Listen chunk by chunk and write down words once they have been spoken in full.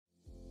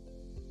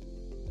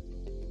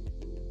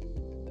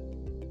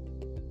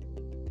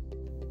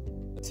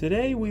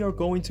Today we are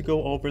going to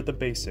go over the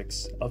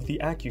basics of the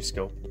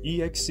ACCU-SCOPE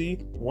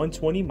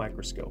EXC-120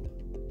 microscope.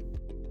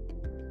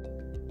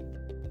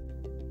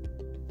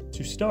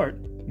 To start,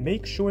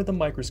 make sure the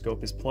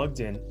microscope is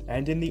plugged in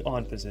and in the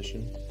on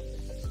position.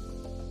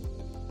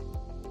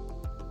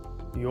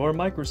 Your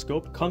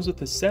microscope comes with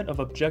a set of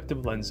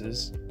objective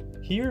lenses.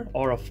 Here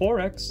are a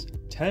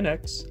 4x,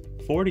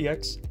 10x,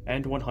 40x,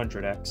 and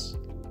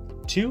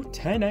 100x. Two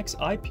 10x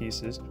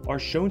eyepieces are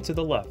shown to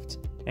the left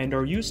and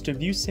are used to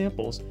view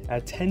samples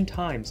at 10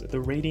 times the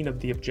rating of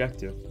the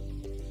objective.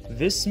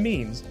 This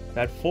means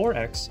that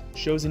 4x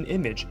shows an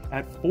image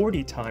at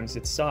 40 times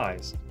its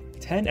size,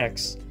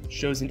 10x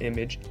shows an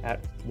image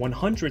at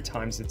 100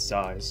 times its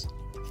size,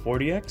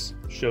 40x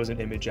shows an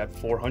image at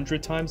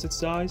 400 times its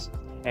size,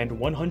 and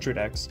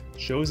 100x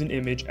shows an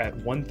image at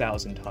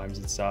 1000 times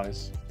its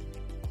size.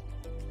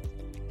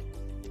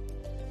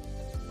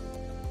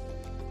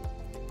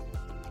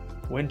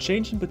 When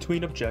changing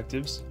between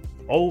objectives,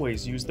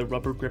 always use the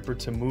rubber gripper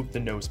to move the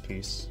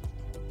nosepiece.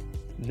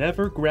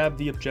 Never grab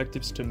the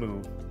objectives to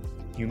move.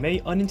 You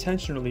may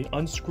unintentionally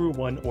unscrew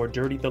one or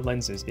dirty the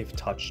lenses if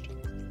touched.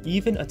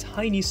 Even a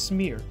tiny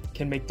smear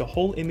can make the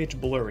whole image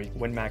blurry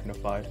when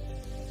magnified.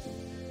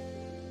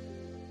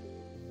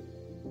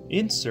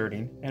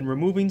 Inserting and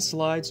removing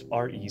slides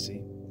are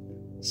easy.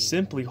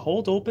 Simply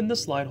hold open the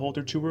slide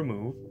holder to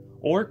remove,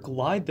 or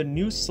glide the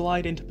new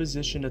slide into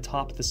position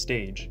atop the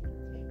stage.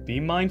 Be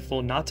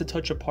mindful not to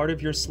touch a part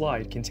of your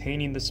slide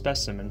containing the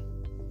specimen.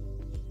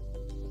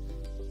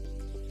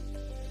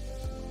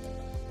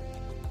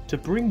 To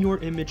bring your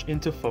image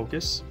into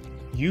focus,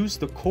 use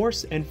the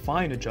coarse and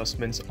fine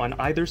adjustments on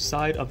either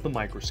side of the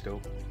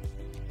microscope.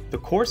 The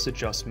coarse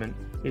adjustment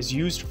is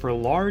used for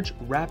large,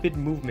 rapid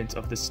movement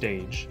of the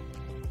stage.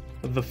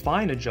 The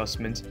fine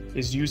adjustment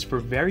is used for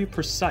very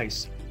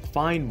precise,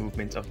 fine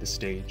movement of the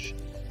stage.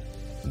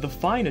 The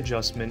fine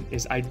adjustment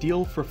is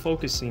ideal for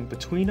focusing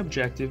between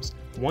objectives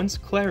once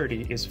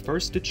clarity is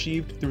first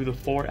achieved through the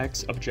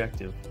 4x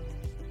objective.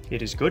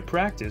 It is good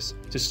practice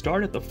to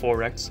start at the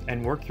 4x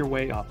and work your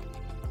way up.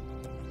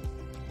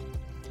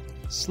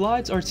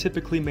 Slides are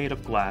typically made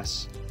of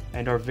glass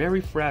and are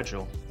very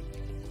fragile.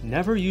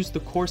 Never use the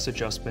coarse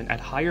adjustment at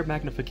higher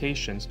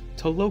magnifications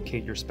to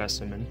locate your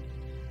specimen.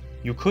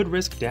 You could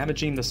risk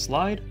damaging the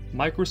slide,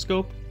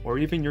 microscope, or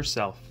even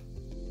yourself.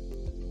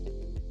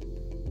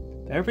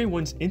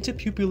 Everyone's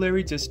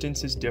interpupillary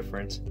distance is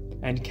different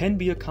and can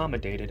be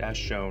accommodated as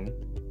shown.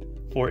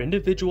 For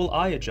individual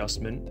eye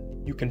adjustment,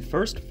 you can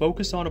first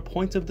focus on a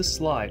point of the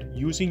slide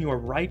using your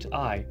right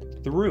eye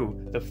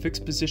through the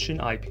fixed position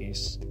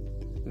eyepiece.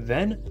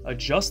 Then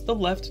adjust the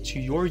left to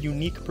your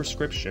unique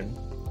prescription.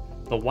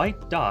 The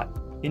white dot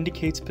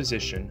indicates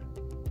position.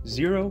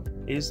 0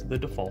 is the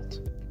default.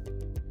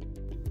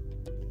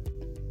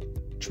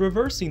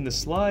 Traversing the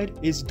slide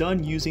is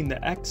done using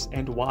the X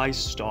and Y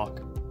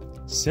stalk.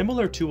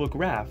 Similar to a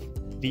graph,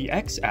 the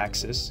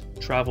x-axis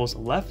travels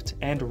left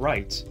and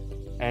right,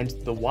 and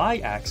the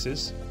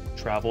y-axis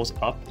travels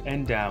up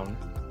and down.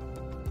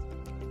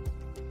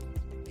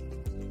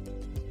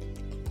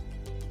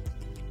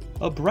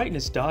 A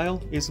brightness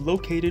dial is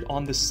located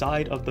on the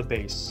side of the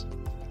base.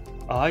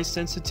 Eye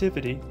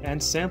sensitivity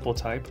and sample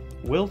type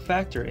will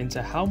factor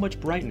into how much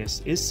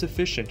brightness is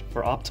sufficient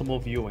for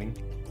optimal viewing.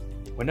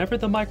 Whenever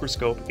the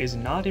microscope is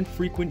not in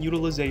frequent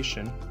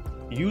utilization,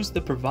 use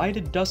the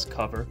provided dust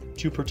cover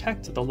to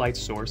protect the light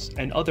source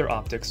and other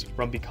optics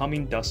from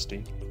becoming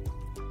dusty.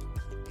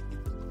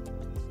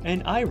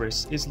 An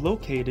iris is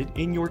located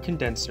in your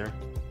condenser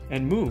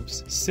and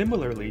moves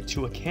similarly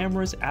to a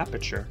camera's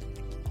aperture.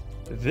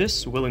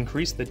 This will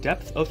increase the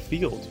depth of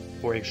field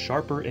for a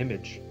sharper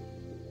image.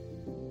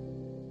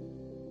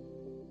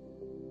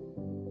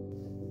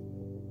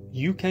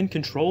 You can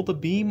control the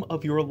beam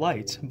of your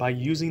light by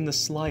using the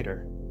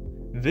slider.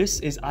 This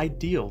is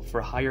ideal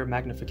for higher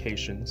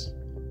magnifications.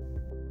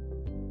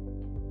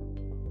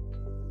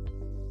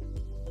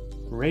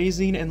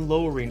 Raising and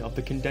lowering of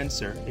the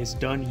condenser is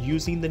done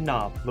using the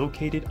knob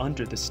located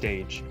under the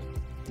stage.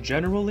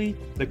 Generally,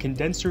 the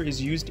condenser is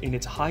used in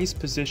its highest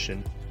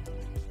position.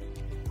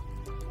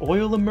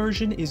 Oil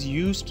immersion is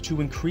used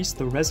to increase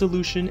the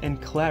resolution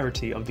and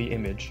clarity of the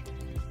image.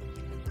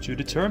 To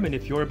determine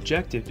if your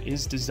objective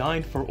is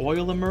designed for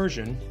oil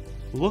immersion,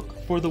 look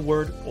for the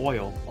word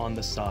oil on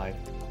the side.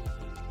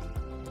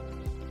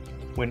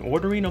 When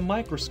ordering a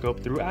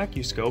microscope through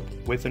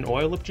ACCU-SCOPE with an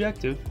oil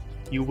objective,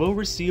 you will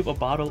receive a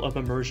bottle of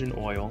immersion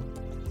oil.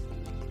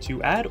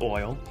 To add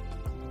oil,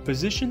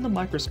 position the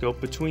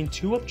microscope between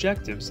two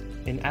objectives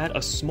and add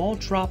a small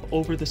drop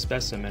over the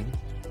specimen.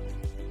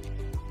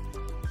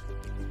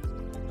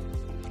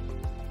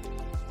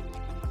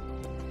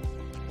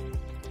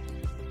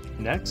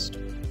 Next,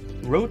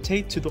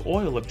 rotate to the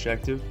oil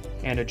objective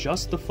and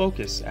adjust the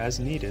focus as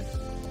needed.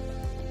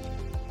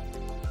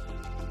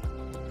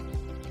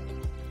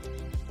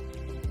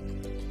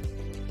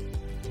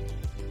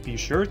 Be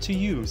sure to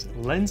use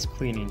lens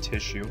cleaning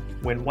tissue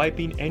when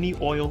wiping any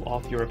oil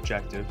off your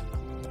objective.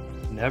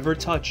 Never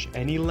touch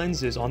any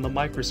lenses on the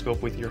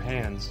microscope with your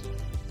hands.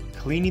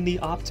 cleaning the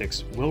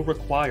optics will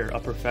require a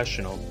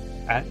professional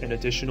at an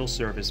additional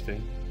service fee.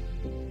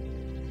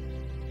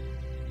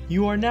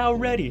 You are now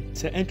ready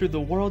to enter the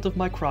world of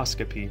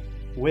microscopy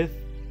with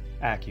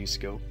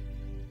ACCU-SCOPE.